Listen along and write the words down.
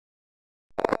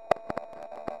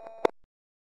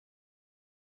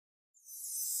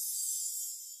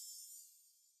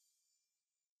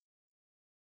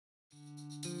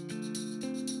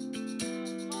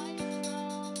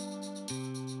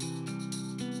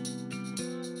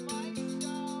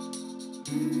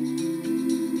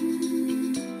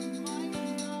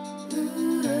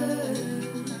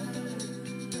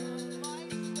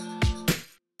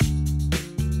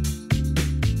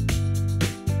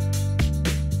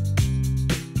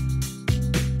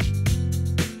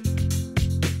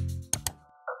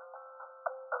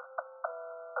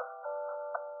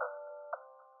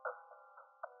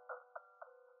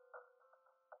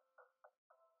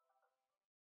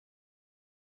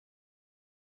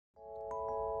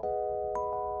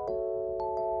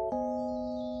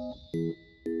A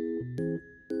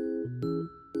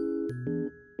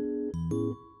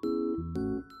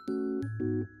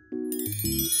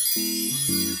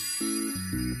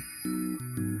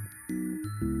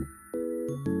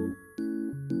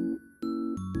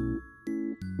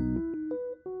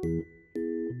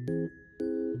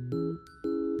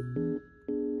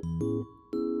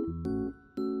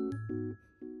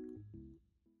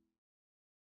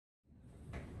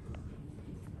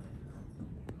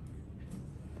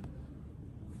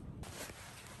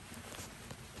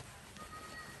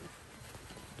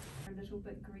little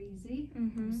bit greasy.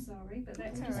 I'm sorry, but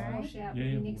that will just wash out when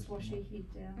you next wash your head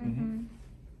down.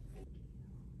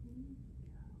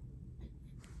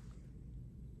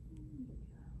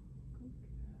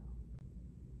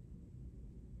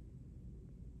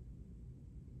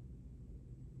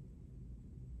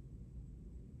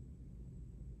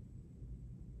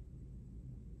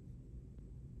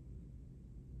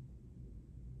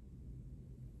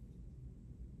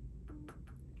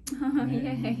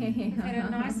 Had a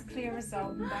nice clear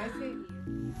result in both of you.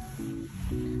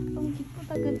 너무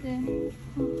기쁘다, 그지?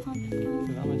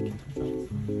 나만 괜찮죠?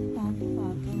 나도.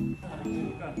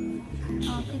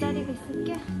 기다리고 있을게.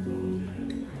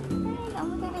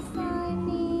 너무 잘했어,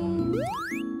 언니.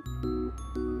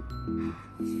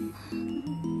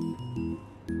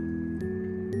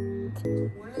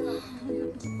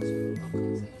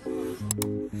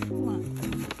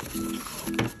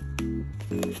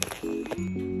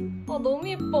 너무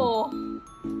예뻐.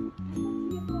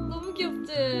 너무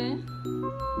귀엽지?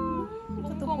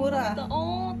 또 보라.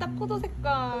 딱 포도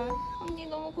색깔. 언니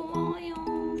너무 고마워요.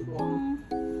 와.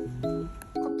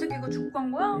 갑자기 이거 주고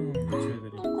간 거야?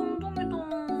 너무 감동이다.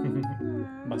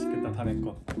 맛있겠다, 다 내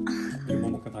거. 이거 뭐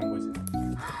먹고 다 한 거지.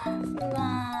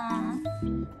 우와.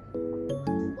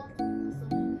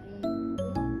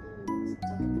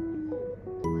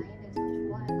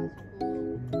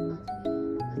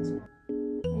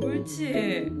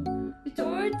 옳지.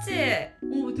 옳지.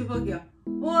 오, 대박이야.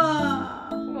 우와.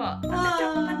 우와.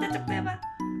 반대쪽 빼봐.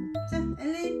 자,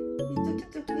 엘린.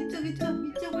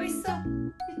 이쪽. 뭐 있어?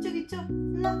 이쪽.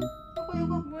 일로.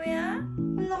 요거. 뭐야?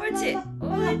 일로. 옳지.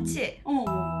 옳지. 어머.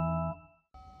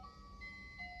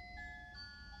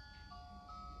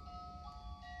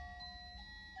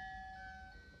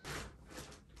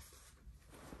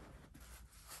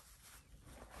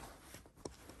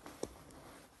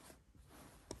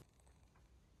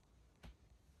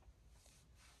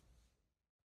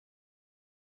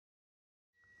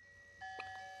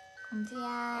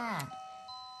 공주야.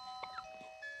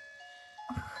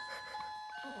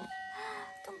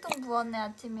 퉁퉁 부었네,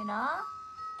 아침이라.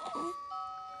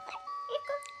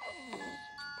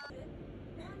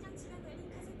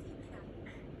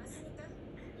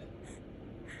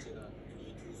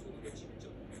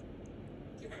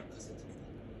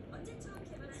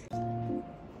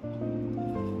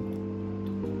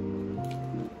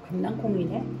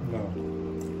 강낭콩이네.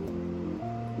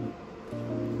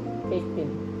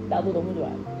 베이스핀. 나도 너무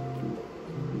좋아해.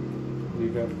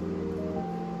 이게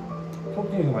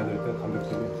프로틴이 많이 들어있대,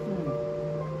 단백질이.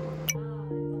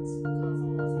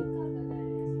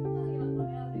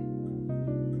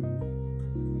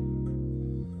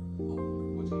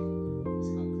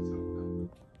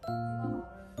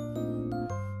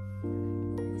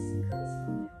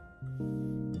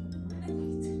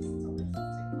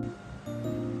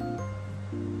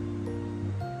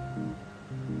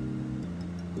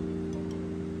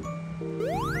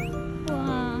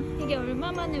 우와, 이게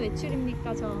얼마 만에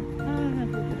외출입니까, 저?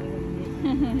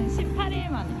 18일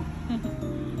만에.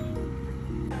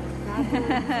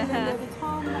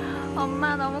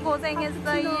 엄마 너무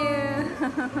고생했어요.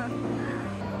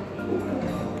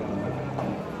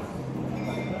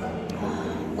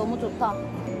 너무 좋다.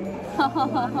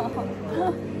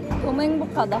 너무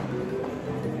행복하다.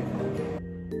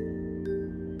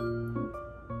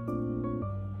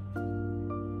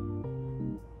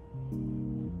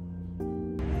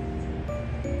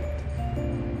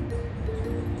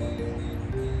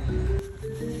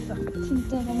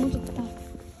 진짜 너무 좋다.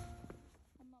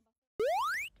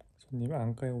 손님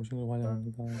안가에 오신 걸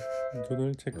환영합니다.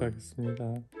 눈을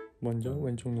체크하겠습니다. 먼저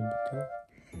왼쪽 눈부터.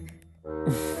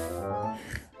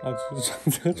 아주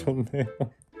상태가 좋네요.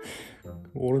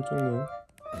 오른쪽 눈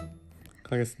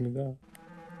가겠습니다.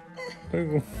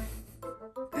 아이고,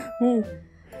 오,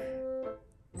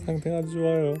 상태가 아주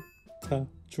좋아요. 자,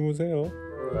 주무세요.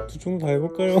 두 쪽 눈 다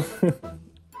해볼까요?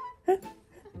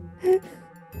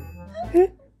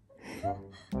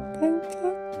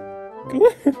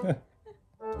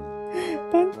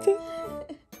 반짝.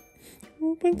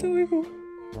 오, 반짝. 이거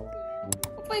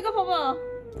오빠 이거 봐봐.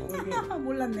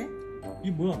 몰랐네.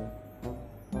 이게 뭐야?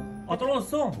 아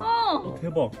떨어졌어? 어.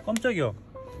 대박 깜짝이야.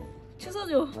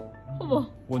 주워줘. 봐봐.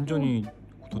 완전히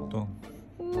굳었다.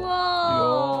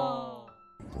 우와.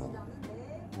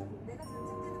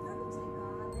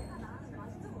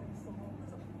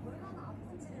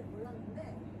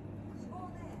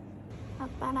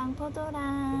 아빠랑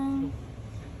포도랑.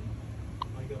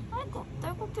 아이고,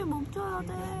 딸꾹질 못 줘야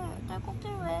돼.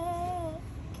 딸꾹질 왜 해?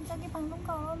 기저귀 방금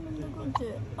갈았는데,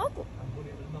 그치? 아이고.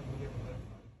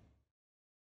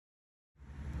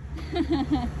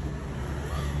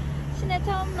 시내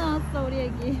처음 나왔어, 우리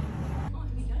애기.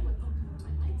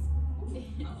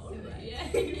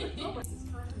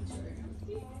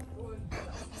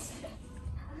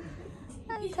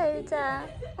 아이, 잘 자.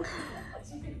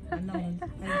 안 나오는데?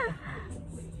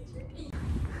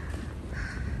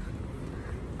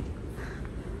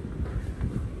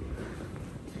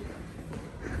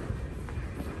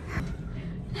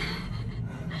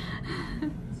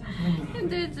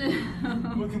 힘들지? 왜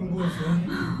이렇게 무거웠어?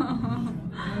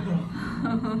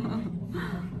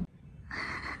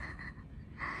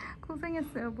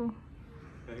 고생했어, 여보.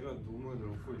 애가 너무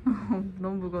넓고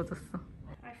너무 무거워졌어.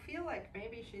 I feel like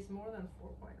maybe she's more than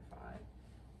 4.5.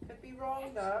 Could be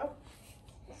wrong though.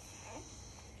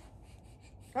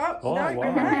 Oh, 어, no, 와.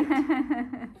 you're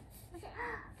right.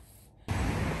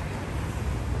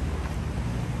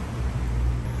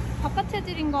 바깥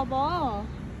체질인가 봐.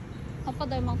 아빠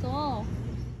닮아서.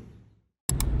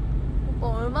 오빠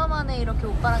얼마 만에 이렇게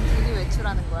오빠랑 둘이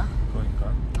외출하는 거야?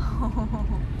 그러니까.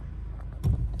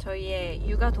 저희의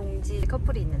육아 동지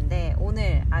커플이 있는데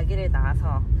오늘 아기를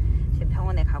낳아서 지금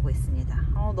병원에 가고 있습니다.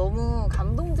 너무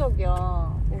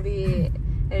감동적이야. 우리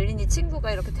엘린이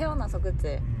친구가 이렇게 태어나서,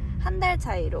 그치? 한 달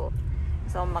차이로.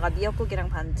 그래서 엄마가 미역국이랑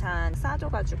반찬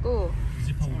싸줘가지고 이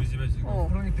집하고 우리 집에 지금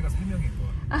호랑이 떼가 3명인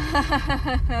거야.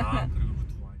 아 그리고 그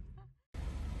두 아이.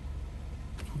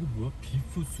 저거 뭐야?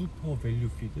 비프 슈퍼 밸류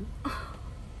피드?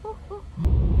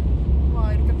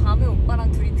 와, 이렇게 밤에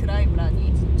오빠랑 둘이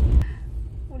드라이브라니.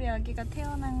 우리 아기가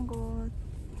태어난 곳.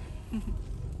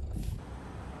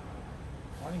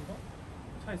 아닌가?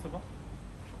 차 있어봐.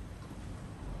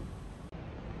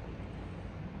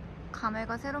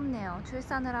 감회가 새롭네요.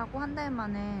 출산을 하고 한 달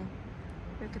만에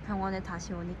이렇게 병원에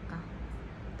다시 오니까.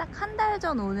 딱 한 달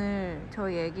전 오늘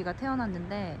저희 아기가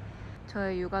태어났는데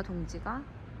저희 육아 동지가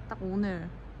딱 오늘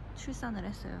출산을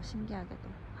했어요. 신기하게도.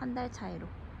 한 달 차이로.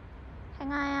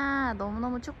 행아야,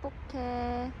 너무너무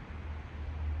축복해.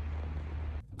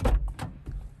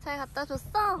 잘 갖다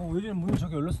줬어? 예전에 문이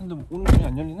저기 열렸었는데 오늘 문이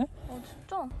안 열리네?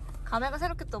 진짜? 감회가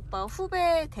새롭겠다, 오빠.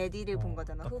 후배 데디를 본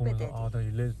거잖아, 후배 데디. 나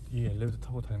이 엘리베이터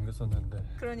타고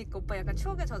다녔었는데. 그러니까 오빠 약간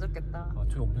추억에 젖었겠다. 아,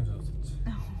 저기 엄청 젖었었지.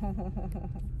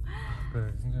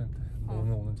 그래, 승준한테 너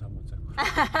오늘 오는 잠 못 잘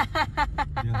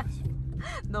거야. 미안하지.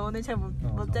 너 오늘 잘 못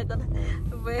잘 거다.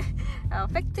 왜?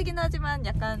 팩트긴 하지만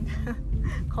약간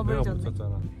겁을 내가 못 줬네.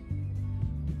 잤잖아.